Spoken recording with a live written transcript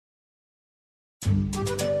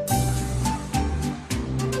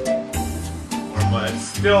but it's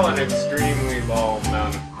still an extremely low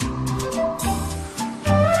amount of.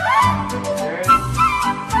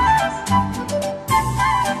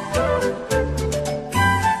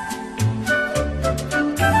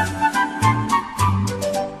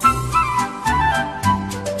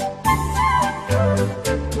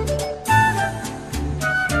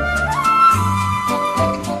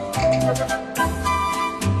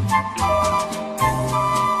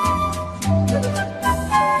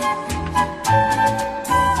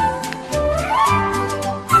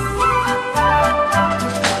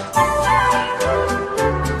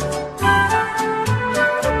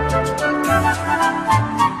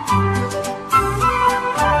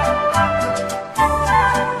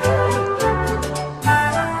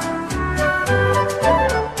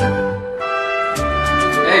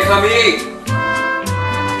 Come eat!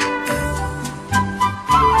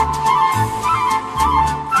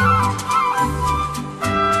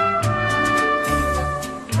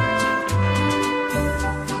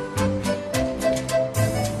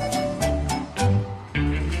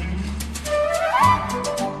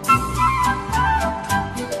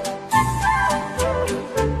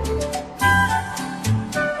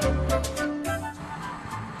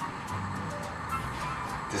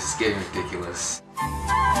 This is getting ridiculous.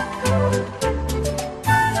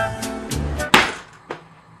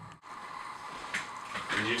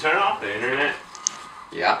 Did you turn off the internet?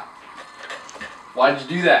 Yeah. Why'd you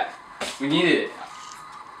do that? We needed it.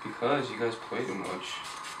 Because you guys play too much.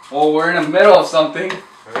 Well, we're in the middle of something.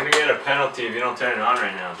 We're gonna get a penalty if you don't turn it on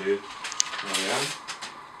right now, dude. Oh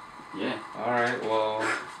yeah? Yeah. Alright, well,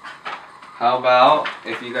 how about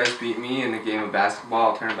if you guys beat me in a game of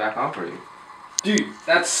basketball, I'll turn it back on for you. Dude,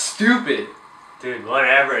 that's stupid. Dude,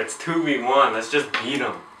 whatever. It's 2v1. Let's just beat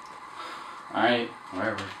them. Alright,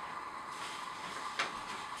 whatever.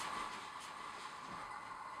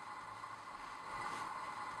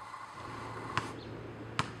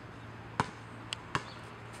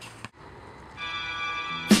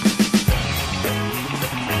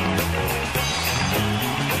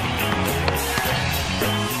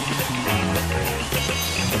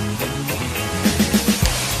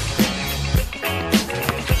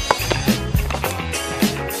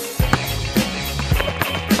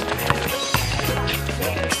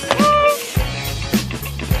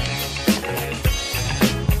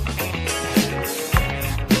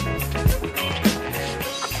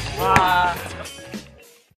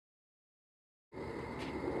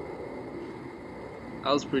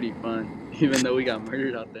 That was pretty fun, even though we got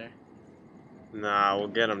murdered out there. Nah, we'll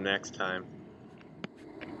get them next time.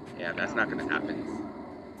 Yeah, that's not gonna happen.